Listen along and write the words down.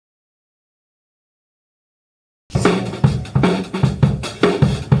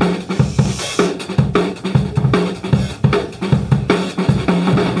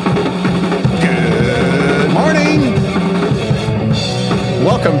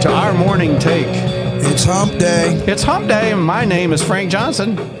to our morning take. It's hump day. It's hump day, and my name is Frank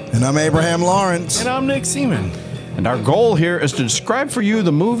Johnson. And I'm Abraham Lawrence. And I'm Nick Seaman. And our goal here is to describe for you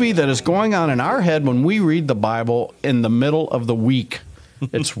the movie that is going on in our head when we read the Bible in the middle of the week.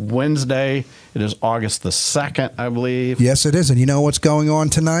 It's Wednesday. It is August the 2nd, I believe. Yes, it is. And you know what's going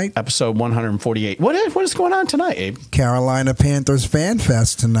on tonight? Episode 148. What is going on tonight, Abe? Carolina Panthers Fan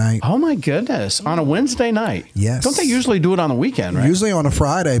Fest tonight. Oh, my goodness. On a Wednesday night. Yes. Don't they usually do it on the weekend, right? Usually on a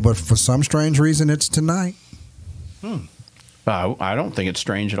Friday, but for some strange reason, it's tonight. I don't think it's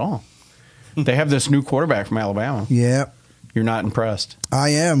strange at all. They have this new quarterback from Alabama. Yeah, You're not impressed. I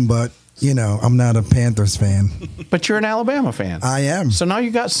am, but, you know, I'm not a Panthers fan. But you're an Alabama fan. I am. So now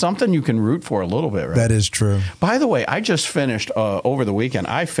you got something you can root for a little bit, right? That is true. By the way, I just finished over the weekend.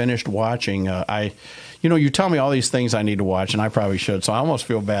 I finished watching. You tell me all these things I need to watch, and I probably should. So I almost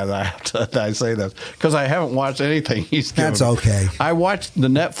feel bad that I have to that I say this because I haven't watched anything he's given That's me. okay. I watched the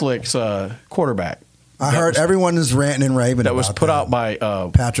Netflix quarterback. I heard everyone is ranting and raving That was about put that. out by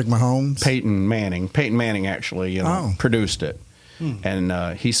Patrick Mahomes. Peyton Manning. Peyton Manning actually, produced it,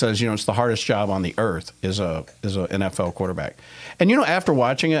 and he says, it's the hardest job on the earth is a NFL quarterback. And after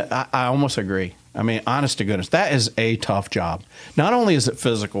watching it, I almost agree. I mean, honest to goodness, that is a tough job. Not only is it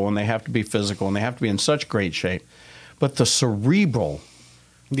physical, and they have to be physical, and they have to be in such great shape, but the cerebral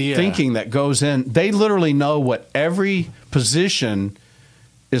thinking that goes in. They literally know what every position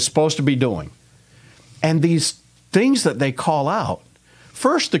is supposed to be doing. And these things that they call out,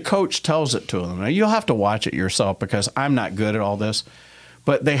 first the coach tells it to them. Now, you'll have to watch it yourself because I'm not good at all this.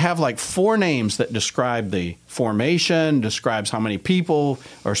 But they have like 4 names that describe the formation, describes how many people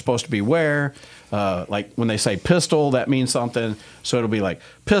are supposed to be where. Like when they say pistol, that means something. So it'll be like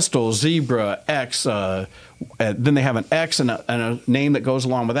pistol, zebra, X. Then they have an X and a name that goes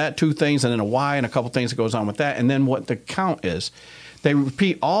along with that, 2 things, and then a Y and a couple things that goes on with that. And then what the count is. They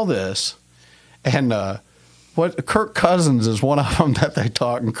repeat all this. And Kirk Cousins is one of them that they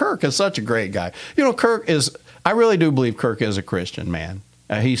talk. And Kirk is such a great guy. I really do believe Kirk is a Christian man.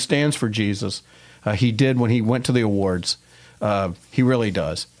 He stands for Jesus. He did when he went to the awards. He really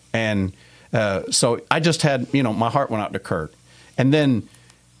does. And so I just had, my heart went out to Kirk. And then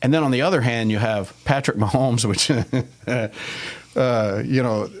on the other hand, you have Patrick Mahomes, which,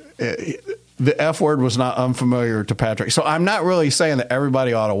 the F word was not unfamiliar to Patrick. So I'm not really saying that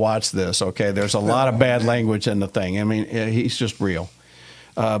everybody ought to watch this, okay? There's a lot of bad language in the thing. I mean, he's just real.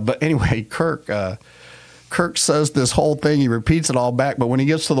 But anyway, Kirk says this whole thing. He repeats it all back. But when he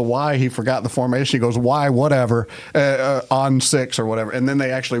gets to the Y, he forgot the formation. He goes, Y, whatever, on 6 or whatever. And then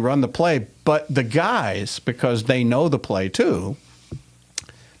they actually run the play. But the guys, because they know the play too,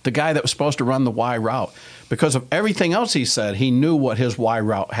 the guy that was supposed to run the Y route, because of everything else he said, he knew what his Y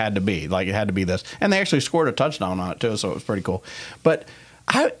route had to be. Like, it had to be this. And they actually scored a touchdown on it, too, so it was pretty cool. But,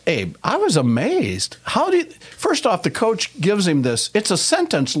 Abe, I was amazed. First off, the coach gives him this. It's a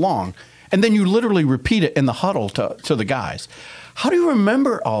sentence long, and then you literally repeat it in the huddle to the guys. How do you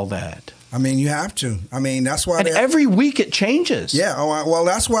remember all that? I mean, you have to. I mean, that's why. And every week it changes. Yeah. Well,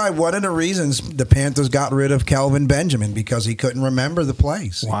 that's why one of the reasons the Panthers got rid of Kelvin Benjamin, because he couldn't remember the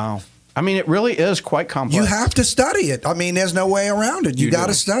plays. Wow. I mean, it really is quite complex. You have to study it. I mean, there's no way around it. You got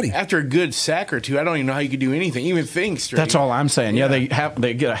to study. After a good sack or two, I don't even know how you could do anything, even think straight. That's all I'm saying. Yeah,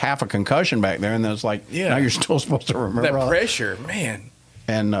 they get a half a concussion back there, and then it's like, now you're still supposed to remember that all pressure, man.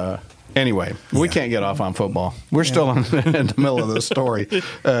 And anyway, we can't get off on football. We're still in the middle of this story. We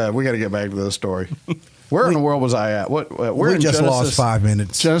got to get back to this story. Where in the world was I at? We just lost 5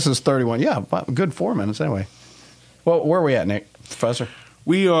 minutes. Genesis 31. Yeah, good 4 minutes anyway. Well, where are we at, Nick, Professor?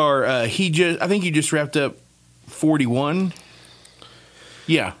 We are. I think you just wrapped up 41.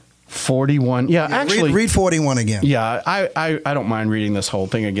 Yeah. 41. Yeah, actually. Read 41 again. Yeah, I don't mind reading this whole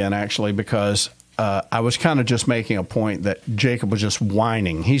thing again, actually, because I was kind of just making a point that Jacob was just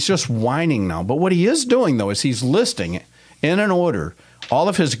whining. He's just whining now. But what he is doing, though, is he's listing in an order all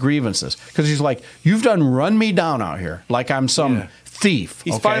of his grievances. Because he's like, you've done run me down out here like I'm some thief.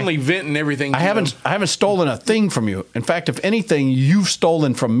 He's finally venting everything. I haven't stolen a thing from you. In fact, if anything, you've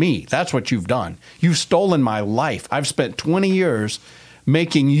stolen from me. That's what you've done. You've stolen my life. I've spent 20 years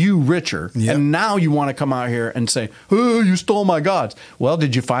making you richer, and now you want to come out here and say, oh, you stole my gods. Well,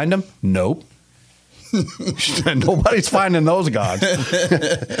 did you find them? Nope. Nobody's finding those gods.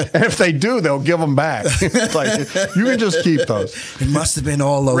 And if they do, they'll give them back. It's like, you can just keep those. It must have been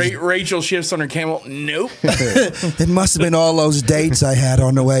all those. Rachel shifts on her camel. Nope. It must have been all those dates I had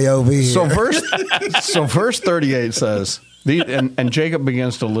on the way over here. So verse 38 says, and Jacob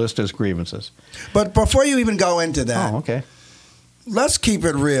begins to list his grievances. But before you even go into that, okay, let's keep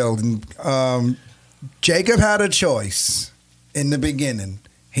it real. Jacob had a choice in the beginning.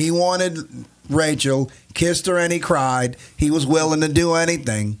 He wanted Rachel, kissed her, and he cried. He was willing to do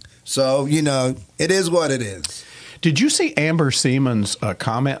anything. So, it is what it is. Did you see Amber Seaman's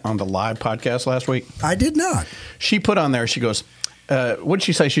comment on the live podcast last week? I did not. She put on there, she goes, what did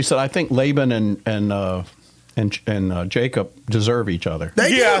she say? She said, I think Laban and Jacob deserve each other. They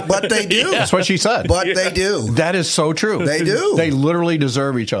do, but they do. That's what she said. But they do. That is so true. They do. They literally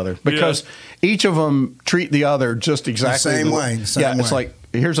deserve each other because each of them treat the other just exactly the same way. It's like,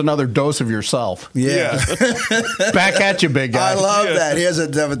 here's another dose of yourself. Yeah. Back at you, big guy. I love that. Here's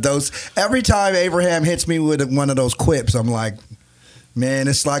another dose. Every time Abraham hits me with one of those quips, I'm like, man,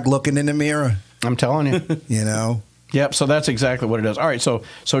 it's like looking in the mirror. I'm telling you. Yep, so that's exactly what it is. All right, so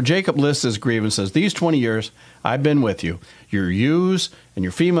Jacob lists his grievances. These 20 years I've been with you. Your ewes and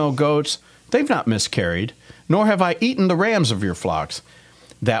your female goats, they've not miscarried, nor have I eaten the rams of your flocks.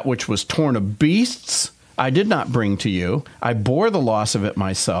 That which was torn of beasts I did not bring to you. I bore the loss of it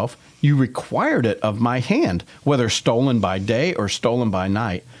myself. You required it of my hand, whether stolen by day or stolen by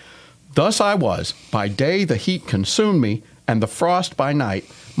night. Thus I was. By day the heat consumed me, and the frost by night.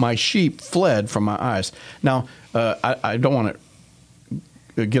 My sheep fled from my eyes. Now, I don't want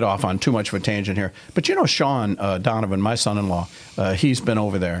to get off on too much of a tangent here, but Sean Donovan, my son-in-law, he's been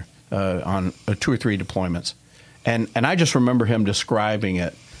over there on 2 or 3 deployments, and I just remember him describing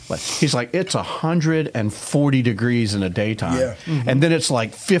it. He's like, it's 140 degrees in the daytime, and then it's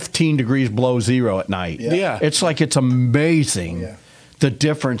like 15 degrees below zero at night. Yeah. It's like it's amazing. The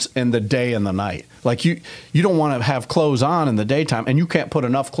difference in the day and the night. Like you don't want to have clothes on in the daytime, and you can't put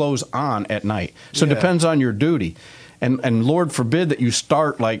enough clothes on at night. So it depends on your duty. And Lord forbid that you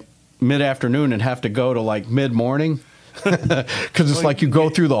start like mid-afternoon and have to go to like mid-morning. Because it's like you go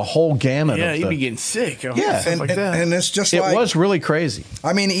through the whole gamut. Yeah, you'd be getting sick. And it's just it was really crazy.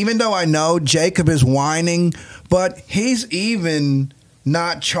 I mean, even though I know Jacob is whining, but he's even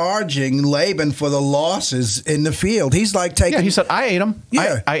not charging Laban for the losses in the field. He's like taking... Yeah, he said, I ate them.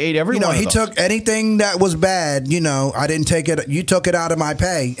 Yeah. I ate every one of he those. took anything that was bad, I didn't take it. You took it out of my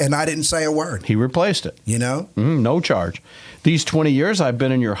pay, and I didn't say a word. He replaced it. No charge. These 20 years I've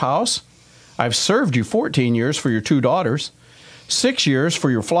been in your house. I've served you 14 years for your 2 daughters, 6 years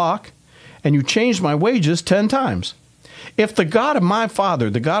for your flock, and you changed my wages 10 times. If the God of my father,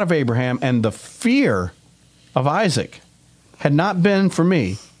 the God of Abraham, and the fear of Isaac had not been for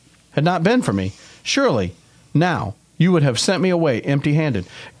me, surely now you would have sent me away empty-handed.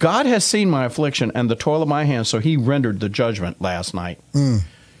 God has seen my affliction and the toil of my hands, so he rendered the judgment last night.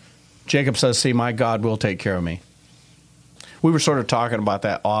 Jacob says, see, my God will take care of me. We were sort of talking about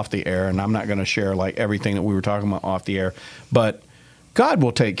that off the air, and I'm not going to share like everything that we were talking about off the air, but God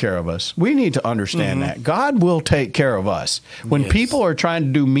will take care of us. We need to understand that. God will take care of us. When people are trying to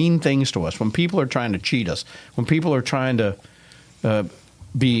do mean things to us, when people are trying to cheat us, when people are trying to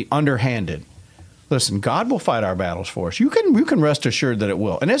be underhanded, listen, God will fight our battles for us. You can rest assured that it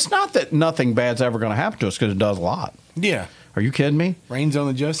will. And it's not that nothing bad's ever going to happen to us, because it does a lot. Yeah. Are you kidding me? Rains on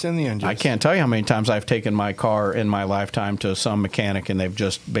the just and the unjust. I can't tell you how many times I've taken my car in my lifetime to some mechanic, and they've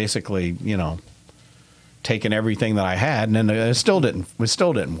just basically, taken everything that I had, and then it still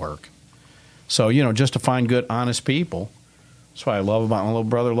didn't work. So, just to find good, honest people. That's what I love about my little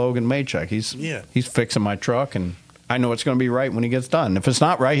brother Logan Maychek. He's fixing my truck, and I know it's going to be right when he gets done. If it's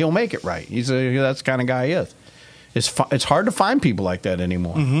not right, he'll make it right. That's the kind of guy he is. It's hard to find people like that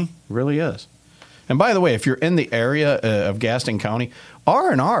anymore. It really is. And by the way, if you're in the area of Gaston County,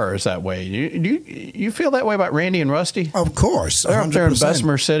 R&R is that way. You feel that way about Randy and Rusty? Of course, 100%. They're up there in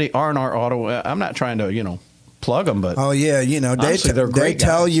Bessemer City, R&R Auto. I'm not trying to, plug them, but they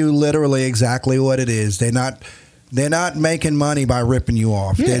tell you literally exactly what it is. They're not making money by ripping you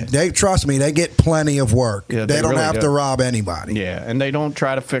off. Yeah. They trust me. They get plenty of work. Yeah, they don't really have to rob anybody. Yeah, and they don't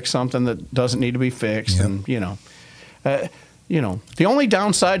try to fix something that doesn't need to be fixed. Yep. And the only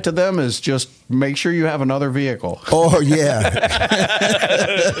downside to them is just make sure you have another vehicle. Oh, yeah.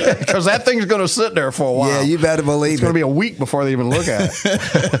 Because that thing's going to sit there for a while. Yeah, you better believe it's going to be a week before they even look at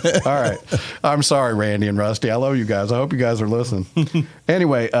it. All right. I'm sorry, Randy and Rusty. I love you guys. I hope you guys are listening.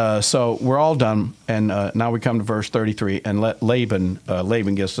 Anyway, so we're all done, and now we come to verse 33, and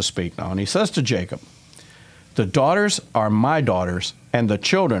Laban gets to speak now. And he says to Jacob, the daughters are my daughters, and the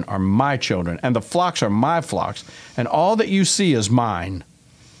children are my children, and the flocks are my flocks, and all that you see is mine.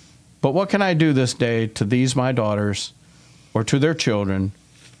 But what can I do this day to these my daughters, or to their children,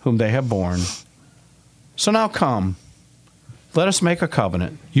 whom they have borne? So now come, let us make a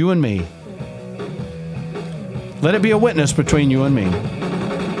covenant, you and me. Let it be a witness between you and me.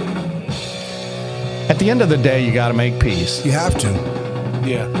 At the end of the day, you got to make peace. You have to.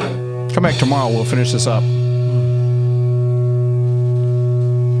 Yeah. Come back tomorrow, we'll finish this up.